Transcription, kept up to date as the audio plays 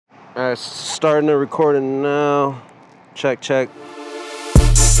Alright, starting the recording now. Check, check.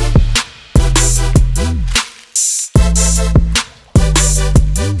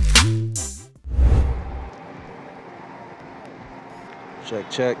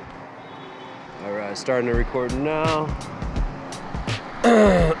 Check, check. Alright, starting the recording now.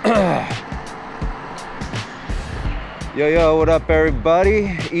 Yo, yo, what up,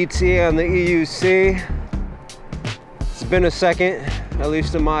 everybody? ETA on the EUC. It's been a second, at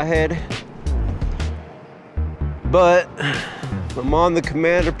least in my head. But I'm on the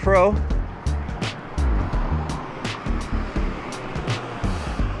Commander Pro.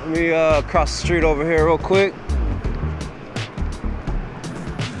 Let me cross the street over here real quick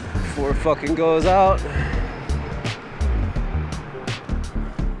before it fucking goes out.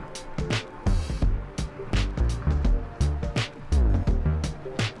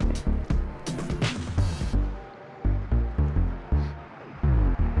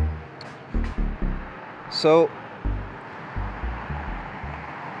 So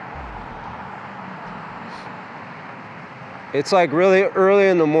it's like really early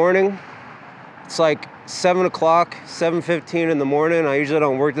in the morning. It's like 7 o'clock, 7:15 in the morning. I usually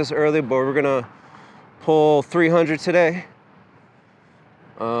don't work this early, but we're gonna pull 300 today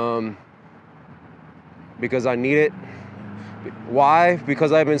because I need it. Why?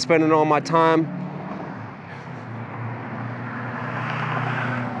 Because I've been spending all my time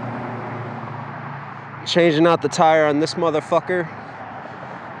changing out the tire on this motherfucker.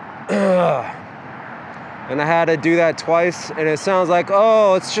 And I had to do that twice, and it sounds like,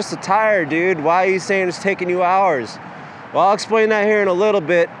 oh, it's just a tire, dude. Why are you saying it's taking you hours? Well, I'll explain that here in a little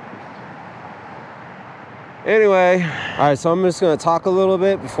bit. Anyway, all right, so I'm just gonna talk a little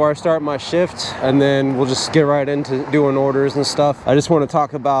bit before I start my shift, and then we'll just get right into doing orders and stuff. I just want to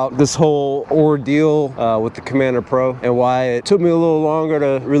talk about this whole ordeal with the Commander Pro and why it took me a little longer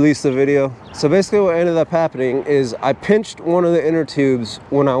to release the video. So basically what ended up happening is I pinched one of the inner tubes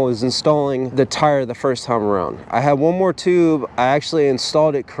when I was installing the tire the first time around. I had one more tube. I actually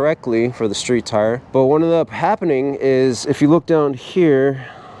installed it correctly for the street tire, but what ended up happening is, if you look down here,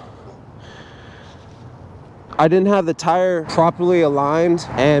 I didn't have the tire properly aligned,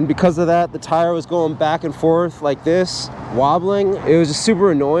 and because of that, the tire was going back and forth like this, wobbling. It was just super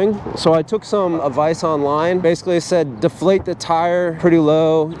annoying. So I took some advice online. Basically it said deflate the tire pretty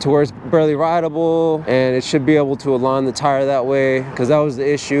low to where it's barely rideable, and it should be able to align the tire that way, because that was the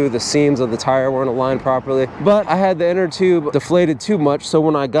issue. The seams of the tire weren't aligned properly. But I had the inner tube deflated too much, so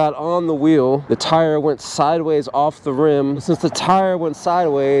when I got on the wheel, the tire went sideways off the rim. Since the tire went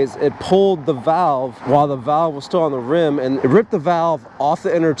sideways, it pulled the valve while the valve was still on the rim, and it ripped the valve off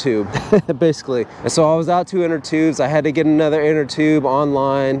the inner tube basically. And so I was out 2 inner tubes. I had to get another inner tube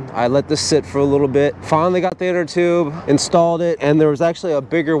online. I let this sit for a little bit, finally got the inner tube, installed it, and there was actually a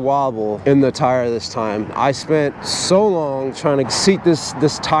bigger wobble in the tire this time. I spent so long trying to seat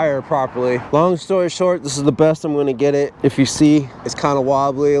this tire properly. Long story short, this is the best I'm going to get it. If you see, it's kind of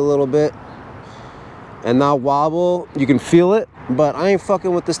wobbly a little bit, and that wobble, you can feel it, but I ain't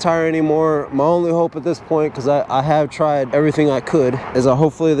fucking with this tire anymore. My only hope at this point, because I have tried everything I could, is that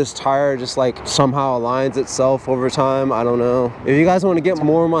hopefully this tire just like somehow aligns itself over time. I don't know. If you guys want to get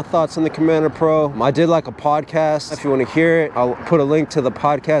more of my thoughts on the Commander Pro, I did like a podcast. If you want to hear it, I'll put a link to the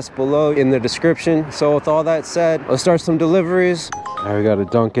podcast below in the description. So with all that said, let's start some deliveries. All right, we got a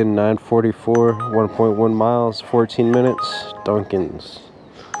Dunkin' 944, 1.1 miles, 14 minutes. Dunkin's.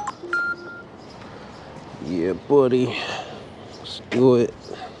 Yeah, buddy. Let's do it.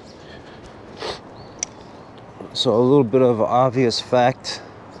 So a little bit of an obvious fact.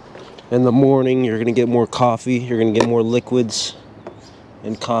 In the morning, you're gonna get more coffee. You're gonna get more liquids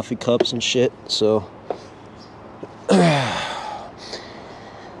and coffee cups and shit. So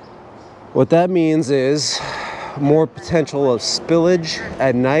what that means is more potential of spillage.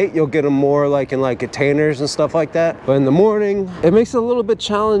 At night you'll get them more like in like containers and stuff like that, but in the morning it makes it a little bit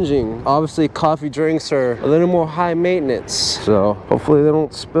challenging. Obviously coffee drinks are a little more high maintenance, so hopefully they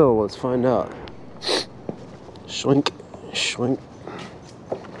don't spill. Let's find out. Shwink, shwink.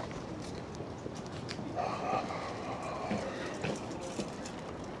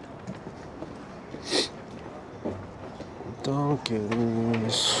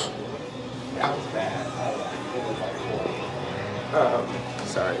 Dunkin's. That was bad.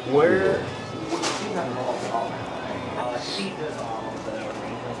 Sorry. Where? She has all. She does all the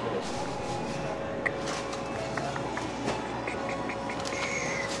arrangements for this.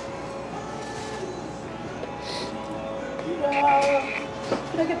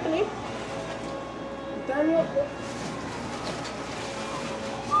 Can I get the name? Daniel.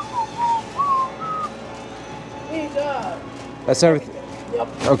 Hey, That's everything. Yep.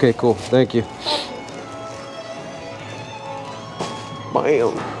 Okay, cool. Thank you.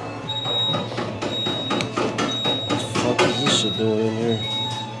 Bam. What the fuck is this shit doing in here?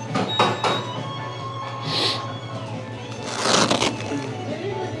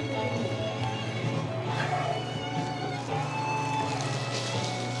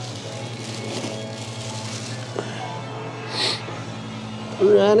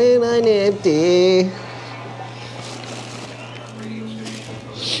 Running on empty.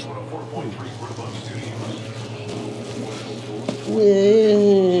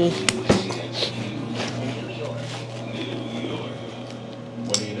 Yeah.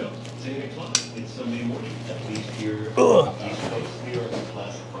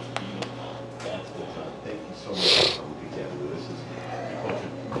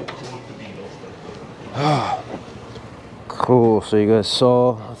 Cool, so you guys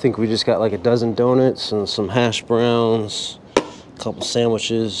saw, I think we just got like a dozen donuts and some hash browns, a couple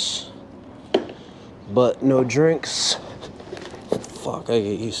sandwiches, but no drinks. Fuck, I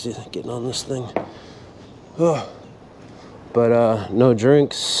get used to getting on this thing. But no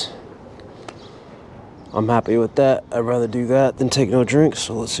drinks. I'm happy with that. I'd rather do that than take no drinks,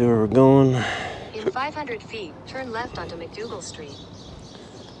 so let's see where we're going. In 500 feet, turn left onto McDougal Street.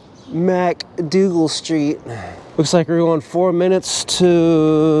 McDougal Street. Looks like we're going 4 minutes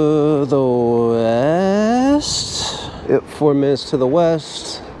to the west. Yep, 4 minutes to the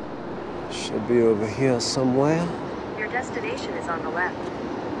west. Should be over here somewhere. Your destination is on the left.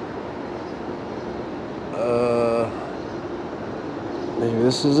 Maybe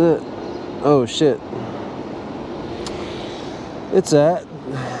this is it. Oh shit. It's at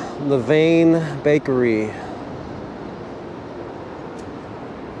Levain Bakery.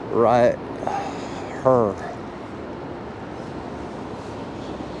 Right. Her.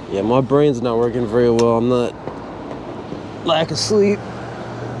 Yeah, my brain's not working very well. I'm not lack of sleep.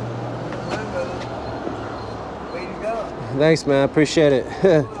 Way to go. Thanks, man. I appreciate it.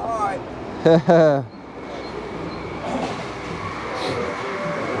 All right.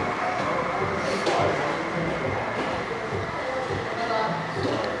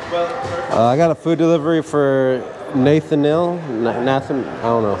 I got a food delivery for Nathan, I don't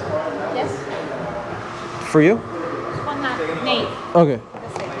know. Yes. For you? One half. Nate. Okay.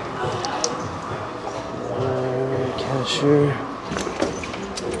 Cashier.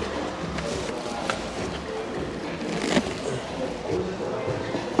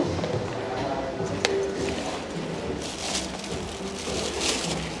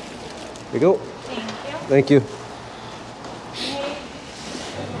 Here we go. Thank you. Thank you.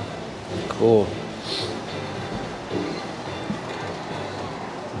 Cool.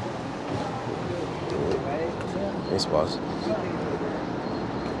 Thanks, boss.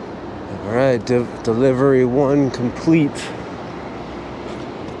 All right, delivery 1 complete.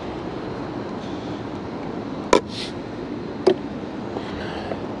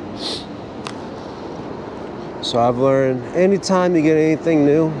 So I've learned anytime you get anything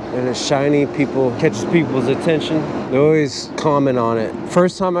new and it's shiny, catches people's attention, they always comment on it.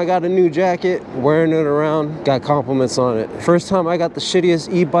 First time I got a new jacket, wearing it around, got compliments on it. First time I got the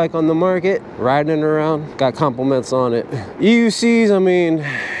shittiest e-bike on the market, riding it around, got compliments on it. EUCs, I mean,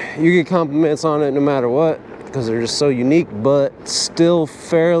 you get compliments on it no matter what, because they're just so unique, but still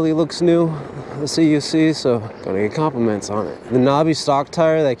fairly looks new, the EUC, so gonna get compliments on it. The knobby stock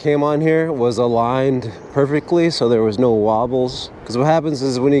tire that came on here was aligned perfectly, so there was no wobbles. Because what happens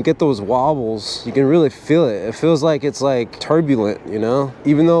is when you get those wobbles, you can really feel it. It feels like it's like turbulent, you know?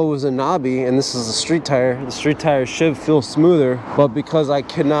 Even though it was a knobby and this is a street tire, the street tire should feel smoother, but because I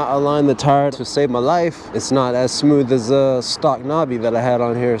could not align the tire to save my life, it's not as smooth as a stock knobby that I had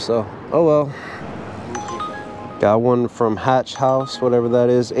on here, so oh well. Got one from Hatch House, whatever that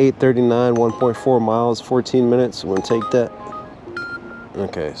is, 839, 1.4 miles, 14 minutes. I'm gonna take that.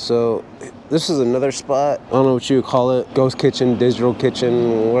 Okay, so this is another spot. I don't know what you would call it. Ghost kitchen, digital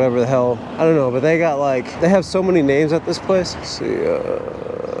kitchen, whatever the hell. I don't know, but they got like, they have so many names at this place. Let's see,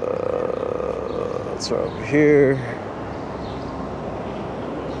 it's right over here.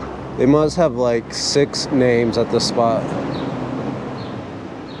 They must have like 6 names at this spot.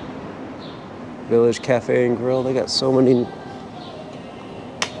 Village Cafe and Grill. They got so many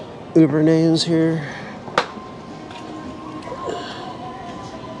Uber names here.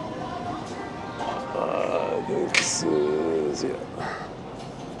 I think this is, yeah.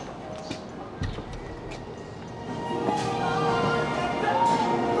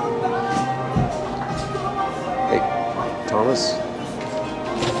 Hey, Thomas.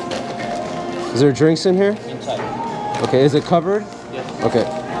 Is there drinks in here? Inside. Okay, is it covered? Yes. Okay.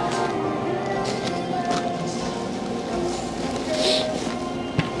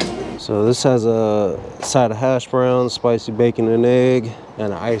 So this has a side of hash browns, spicy bacon and egg,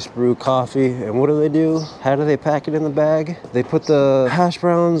 and ice brew coffee. And what do? How do they pack it in the bag? They put the hash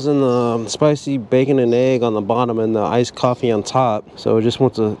browns and the spicy bacon and egg on the bottom and the iced coffee on top. So it just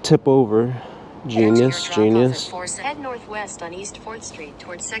wants to tip over. Genius, genius. Head northwest on East 4th Street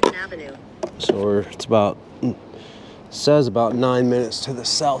towards 2nd Avenue. So it's about, says about 9 minutes to the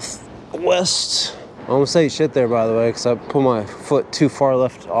southwest. I almost say shit there, by the way, because I put my foot too far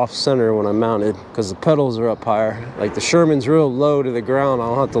left off center when I mounted, because the pedals are up higher. Like the Sherman's real low to the ground. I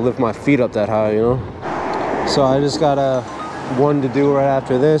don't have to lift my feet up that high, you know? So I just got one to do right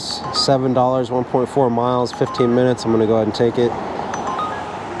after this. $7, 1.4 miles, 15 minutes. I'm gonna go ahead and take it.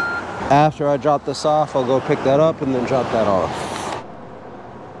 After I drop this off, I'll go pick that up and then drop that off.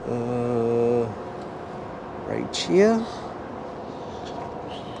 Right here.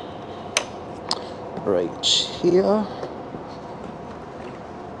 Right here.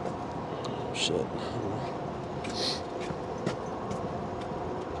 Shit.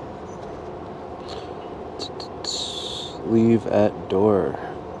 Leave at door.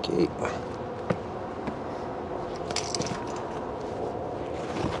 Okay.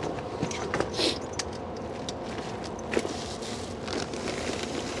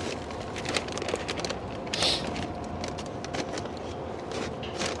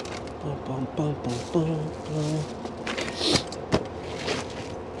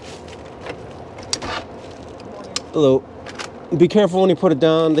 Hello. Be careful when you put it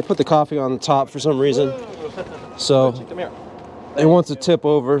down. They put the coffee on the top for some reason. So it wants to tip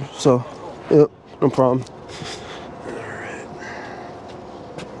over. So, yep, no problem. All right.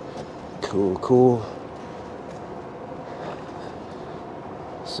 Cool, cool.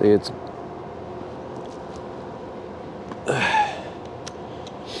 See, it's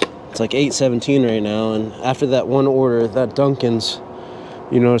like 8:17 right now, and after that one order, that Dunkin's,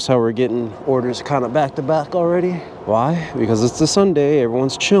 you notice how we're getting orders kind of back to back already? Why? Because it's a Sunday,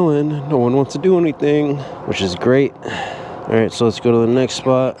 everyone's chilling, no one wants to do anything, which is great. All right, so let's go to the next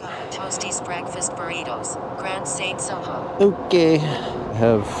spot. Toasties breakfast burritos, Grand Saint Soho. Okay, I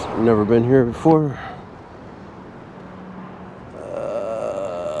have never been here before.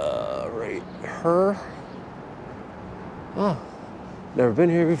 Right here. Oh. Never been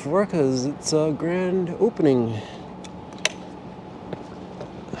here before because it's a grand opening.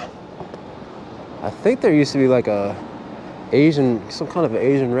 I think there used to be like some kind of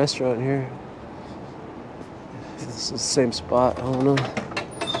Asian restaurant here. This is the same spot, I don't know.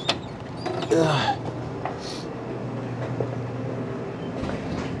 Ugh.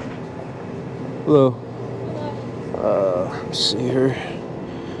 Hello. Let's see here.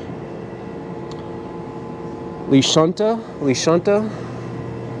 Lishanta?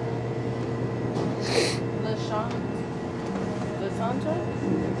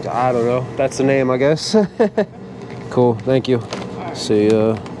 I don't know. That's the name, I guess. Cool, thank you. Right. See,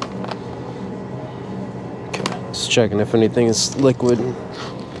 okay. Just checking if anything is liquid.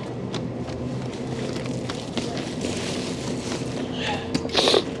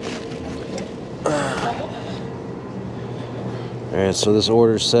 Alright, so this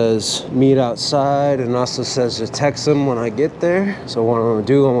order says meet outside and also says to text them when I get there. So what I'm gonna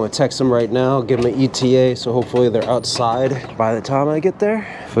do, I'm gonna text them right now, give them an ETA, so hopefully they're outside by the time I get there.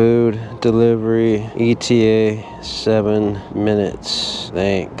 Food delivery, ETA 7 minutes,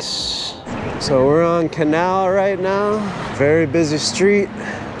 thanks. So we're on Canal right now, very busy street.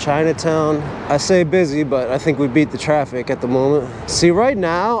 Chinatown. I say busy, but I think we beat the traffic at the moment. See, right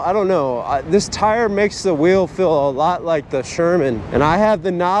now, I don't know. This tire makes the wheel feel a lot like the Sherman. And I have the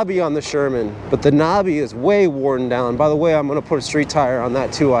knobby on the Sherman, but the knobby is way worn down. By the way, I'm gonna put a street tire on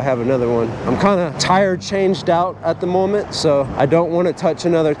that too. I have another one. I'm kind of tire changed out at the moment, so I don't want to touch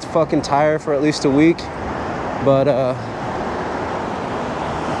another fucking tire for at least a week. But,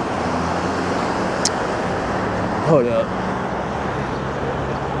 hold up.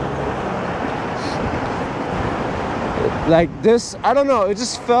 Like this, I don't know, it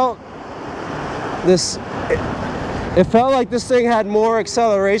just felt this, it felt like this thing had more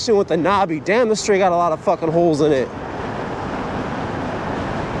acceleration with the knobby. Damn, this thing got a lot of fucking holes in it.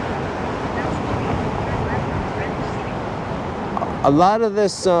 A lot of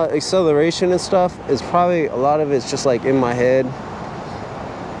this acceleration and stuff is probably, a lot of it's just like in my head.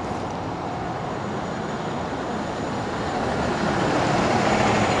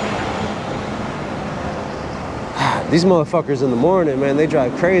 These motherfuckers in the morning, man, they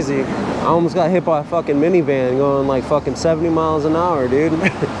drive crazy. I almost got hit by a fucking minivan going like fucking 70 miles an hour, dude.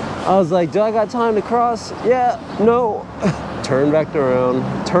 I was like, do I got time to cross? Yeah, no. Turn back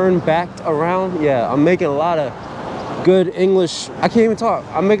around. Turn back around. Yeah, I'm making a lot of good English. I can't even talk.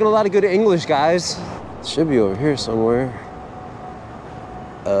 I'm making a lot of good English, guys. It should be over here somewhere.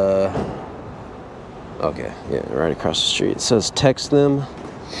 Okay, yeah, right across the street. It says text them.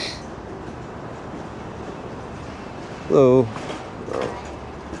 Hello.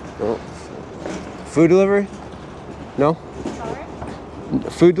 Oh. Food delivery? No? Sorry?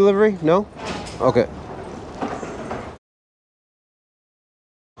 Food delivery? No? Okay.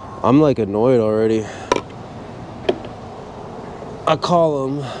 I'm like annoyed already. I call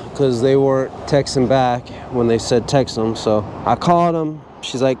them because they weren't texting back when they said text them, so I called them.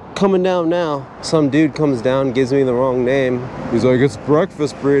 She's like, coming down now. Some dude comes down, gives me the wrong name. He's like, it's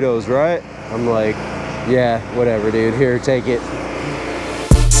breakfast burritos, right? I'm like, yeah, whatever, dude. Here, take it.